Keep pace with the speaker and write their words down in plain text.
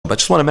But I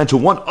just want to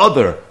mention one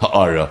other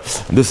ha'ara,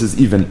 and this is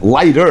even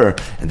lighter,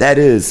 and that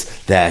is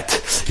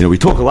that, we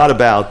talk a lot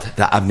about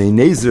the Avnei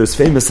Nezer's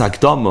famous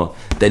Hakdama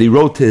that he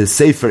wrote to his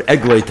Sefer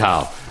Eglei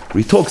Tal,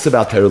 where he talks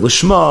about Torah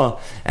Lishma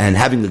and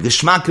having the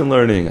Geshmak in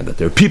learning, and that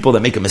there are people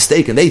that make a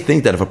mistake and they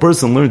think that if a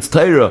person learns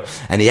Torah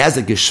and he has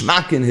a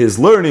Geshmak in his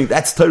learning,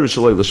 that's Torah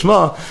Shaloi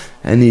Lishma,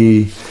 and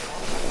he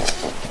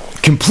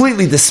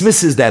completely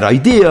dismisses that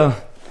idea.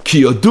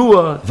 Ki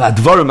yodua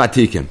v'advarim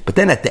atikim. But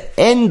then at the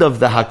end of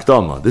the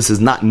Hakdama, this is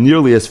not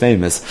nearly as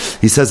famous,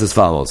 he says as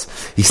follows.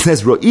 He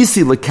says,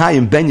 Ro'isi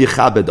l'kayim ben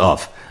yechabed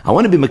av. I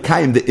want to be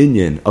Mekayim the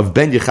Inyan of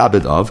Ben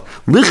Yechabed of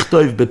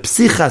Lichtov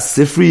bepsicha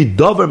sifri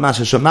dover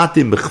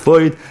mashashamati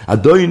mechvoid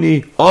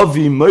adoini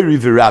avi moiri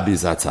v'Rabbi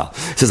Zatzal.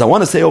 He says, I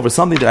want to say over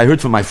something that I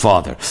heard from my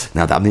father.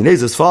 Now, the Avnei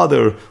Nezer's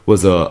father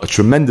was a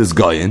tremendous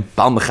Goyen,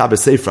 Baal Mechaber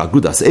Sefer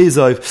Agudas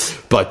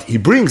Ezov, but he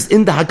brings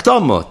in the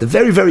Hakdama, the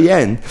very, very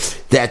end,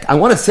 that I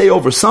want to say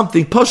over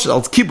something, Poshet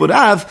al Kibbud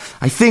Av,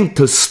 I think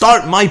to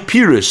start my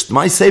Pirush,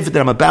 my Sefer that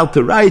I'm about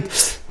to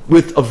write,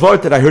 with a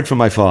vart that I heard from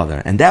my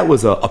father. And that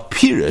was a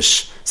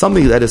Pirush,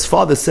 something that his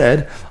father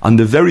said on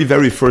the very,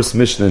 very first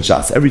Mishnah in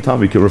Shas. Every time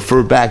we can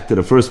refer back to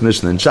the first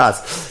Mishnah in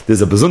Shas,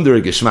 there's a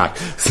Bezundere Geschmack.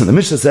 So the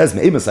Mishnah says,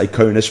 Me'emes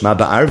Aikar Nishma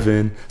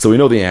Ba'arvin. So we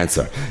know the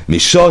answer.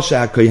 Misha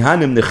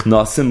she'hakohanim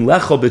nichnasim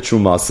lecho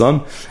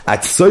betrumasam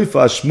at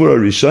soifa shmura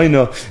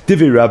rishayna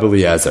divi Rabbi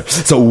Eliezer.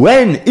 So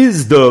when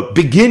is the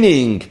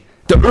beginning,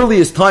 the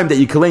earliest time that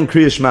you can learn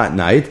Kriya Shema at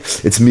night?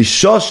 It's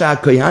Mishasha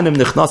Kohanim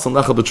Nechnasan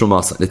Lecha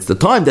B'Trumasan. It's the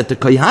time that the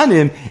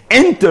Kohanim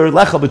enter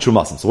Lecha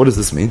B'Trumasan. So what does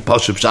this mean?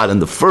 Pashup Shad in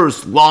the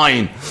first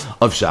line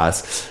of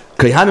Shas.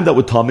 Kohanim that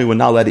would tell me were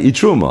not allowed to eat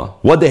truma.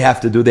 What they have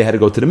to do, they had to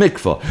go to the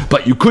mikvah.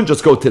 But you couldn't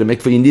just go to the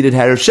mikvah, you needed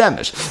Harav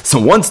Shemesh. So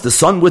once the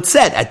sun would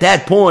set, at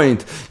that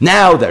point,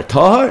 now they're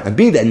tahar, and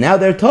being that now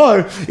they're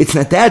tahar, it's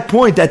at that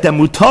point that they're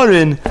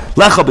mutarin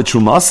lecha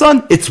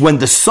b'trumasan. It's when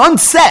the sun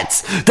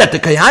sets that the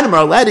Kohanim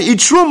are allowed to eat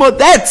truma.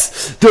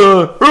 That's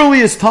the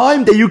earliest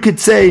time that you could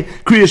say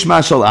Kriya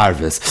Shema Shel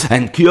Arvis.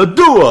 And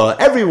Kiyodua,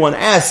 everyone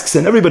asks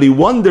and everybody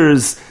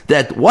wonders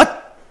that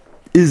what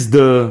is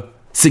the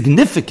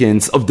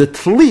significance of the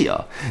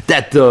Tliya,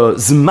 that the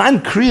Zman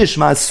Kriya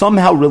Shema is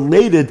somehow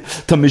related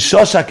to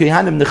Mishasha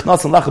Kohanim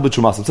Nechnas and Lecha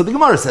B'Trumasim. So the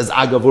Gemara says,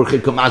 Agav Urchei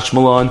Kamash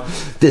Malon,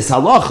 this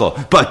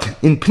halacha. But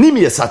in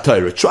Pnimiyas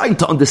HaTorah, trying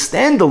to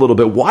understand a little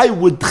bit, why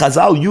would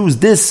Chazal use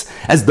this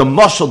as the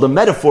mashal, the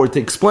metaphor, to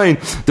explain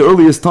the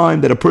earliest time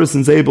that a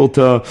person's able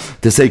to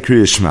say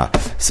Kriya Shema?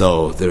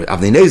 So the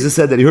Avnei Nezer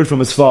said that he heard from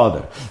his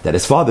father, that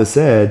his father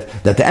said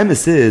that the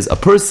emes is a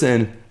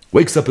person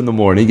wakes up in the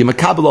morning, you say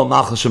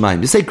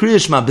Kriya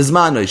Shema,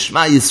 Bizmano,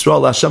 Shema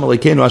Yisrael, Hashem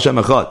Elokeinu, Hashem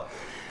Echad.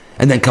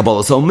 And then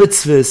Kabbalah Sol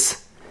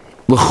Mitzvahs.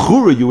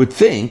 L'chura, you would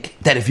think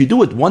that if you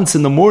do it once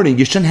in the morning,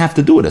 you shouldn't have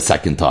to do it a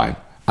second time.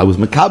 I was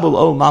Makabal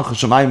O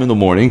Malchus Shemayim in the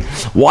morning.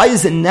 Why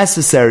is it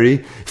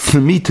necessary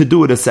for me to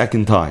do it a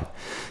second time?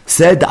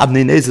 Said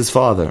Avnei Nezer's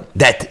father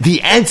that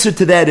the answer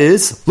to that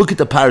is, look at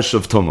the Parasha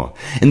of Tumah.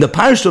 In the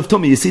Parasha of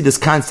Tumah, you see this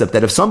concept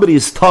that if somebody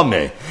is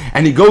Tameh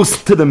and he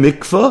goes to the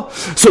mikveh,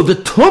 so the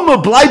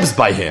Tumah blibes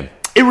by him.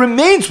 It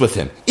remains with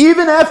him,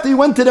 even after he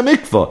went to the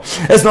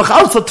mikveh. As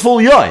Nachal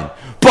Satful Yoin.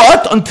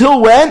 But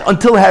until when?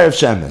 Until Harav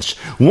Shemesh.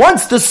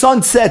 Once the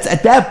sun sets,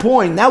 at that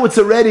point, now it's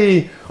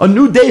already a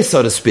new day,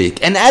 so to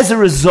speak. And as a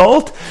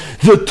result,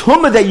 the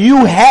tumah that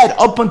you had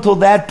up until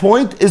that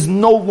point is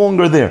no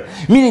longer there.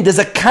 Meaning there's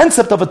a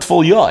concept of a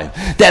tful yoin.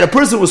 That a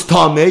person was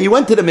tameh, he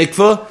went to the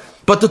mikveh,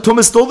 but the tumah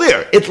is still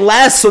there. It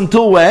lasts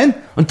until when?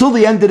 Until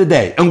the end of the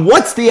day. And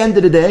what's the end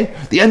of the day?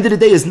 The end of the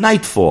day is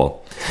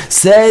nightfall.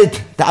 Said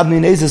the Avnei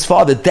Nezer's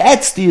father,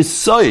 that's the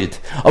aside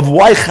of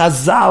why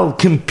Chazal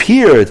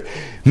compared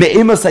because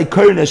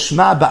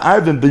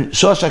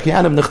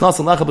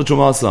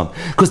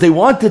they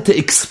wanted to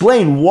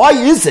explain why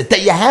is it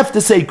that you have to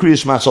say Kriya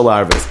Shema Shel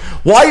Arvis?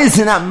 Why is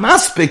it not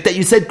maspik that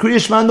you said Kriya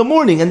Shema in the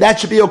morning and that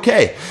should be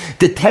okay?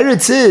 The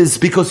teretz is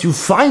because you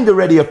find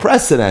already a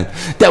precedent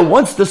that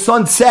once the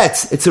sun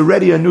sets, it's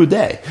already a new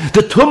day.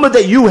 The tumah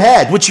that you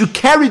had, which you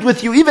carried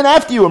with you even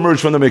after you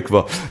emerged from the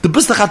mikvah, the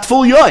bistachat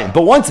full yoim.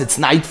 But once it's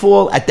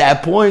nightfall, at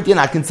that point you're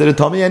not considered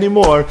tummy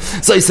anymore.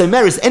 So you say,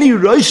 Maris, any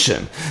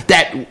roshim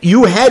that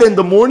you had in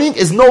the morning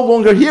is no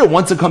longer here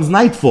once it comes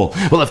nightfall.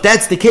 Well, if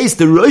that's the case,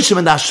 the roshim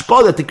and the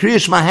hashpah that the Kriya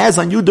Shema has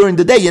on you during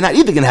the day, you're not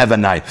even going to have a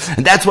night.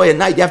 And that's why at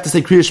night you have to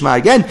say Kriya Shema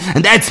again,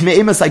 and that's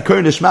me'emes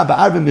ha'ikar nishma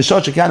ba'arvim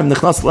mishach shekanim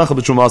nechnas lecha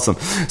b'trumasam.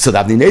 So the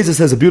Avnei Nezer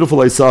says a beautiful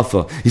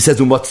isafa. He says,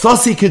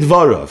 u'matzasi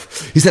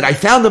kidvarav. He said, I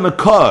found him a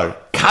car,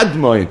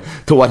 kadmoin,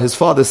 to what his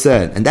father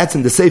said. And that's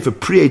in the Sefer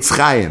Pri Eitz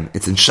Chaim.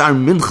 It's in Shar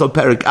Mincha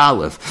Perek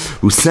Aleph,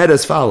 who said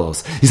as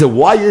follows. He said,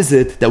 why is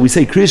it that we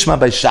say Kriya Shema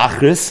by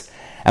Shachris,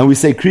 and we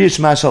say Kriya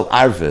Shema Shel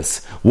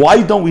Arvis?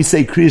 Why don't we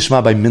say Kriya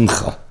Shema by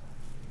Mincha?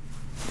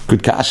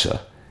 Good kasha.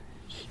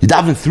 You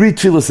daven 3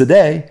 tefillas a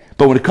day,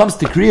 but when it comes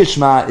to Kriya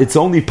Shema, it's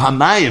only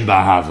Pamayim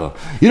B'Ahava.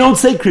 You don't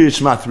say Kriya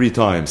Shema 3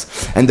 times.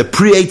 And the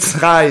Pri Eitz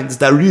Chaim,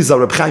 the Arizal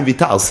Reb Chaim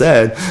Vital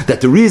said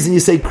that the reason you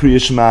say Kriya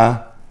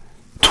Shema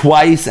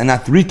twice and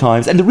not 3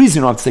 times. And the reason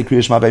you don't have to say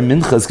Kriya Shema by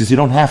Mincha is because you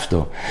don't have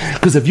to.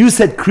 Because if you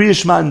said Kriya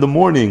Shema in the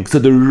morning, so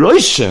the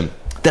Roshim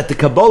that the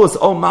Kabbalah's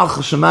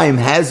Malchus Shemayim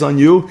has on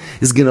you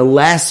is going to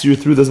last you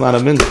through the Zman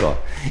of Mincha.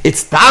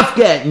 It's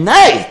Tafka at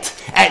night.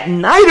 At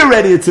night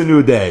already it's a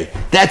new day.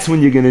 That's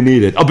when you're going to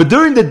need it. Oh, but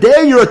during the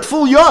day you're at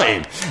full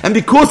yoim. And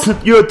because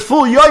you're at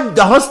full yoim,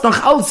 the Hosnach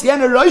Al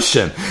Siena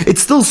Roshim.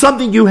 It's still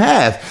something you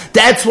have.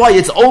 That's why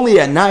it's only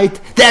at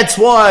night. That's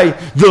why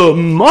the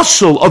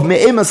mashal of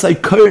Me'ema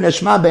Saykir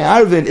Neshma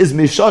Be'arvin is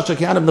Mishash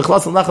Akianav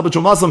Nechlas and Lacha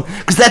B'Shumasam,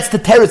 because that's the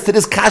teretz to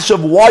this kasha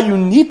of why you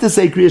need to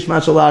say Kriya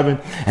Shema Shal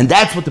Arvin. And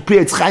that's what the Pri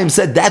Etz Chaim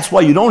said. That's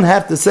why you don't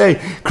have to say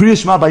Kriya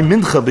Shema by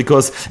Mincha,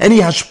 because any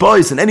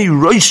hashpais and any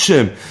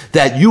roshim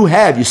that you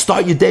have, you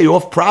start your day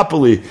off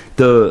properly,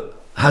 the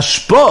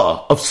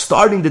hashpah of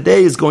starting the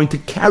day is going to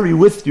carry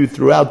with you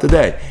throughout the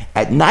day.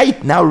 At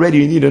night, now already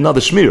you need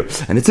another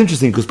shmir. And it's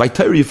interesting because by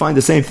Torah you find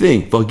the same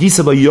thing. You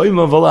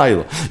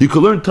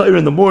can learn Torah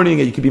in the morning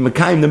and you can be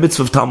Mekayim the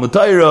mitzvah of Talmud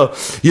Torah,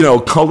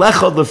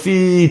 Kalecha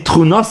lefi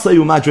tchunasai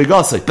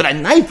umadregasai. But at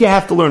night you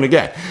have to learn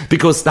again.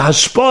 Because the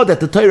hashpah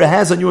that the Torah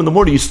has on you in the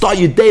morning, you start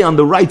your day on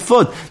the right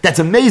foot. That's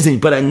amazing.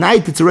 But at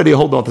night it's already a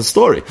whole other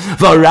story.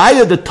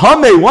 Varaya the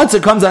Tameh, once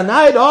it comes at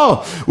night,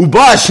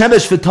 Uba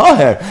Shemesh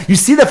v'Taher. You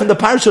see that from the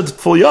parasha of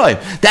Full Yoim.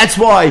 That's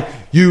why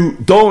you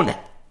don't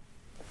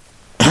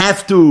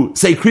have to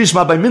say Kriya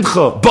Shema by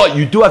Mincha, but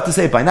you do have to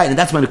say it by night, and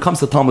that's when it comes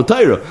to Talmud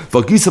Torah.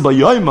 V'gisa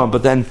b'yoyma,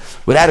 but then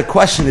without a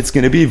question, it's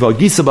going to be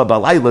V'gisa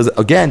b'balayla.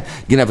 Again,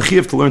 you're going to have a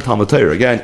chiyuv to learn Talmud Torah again.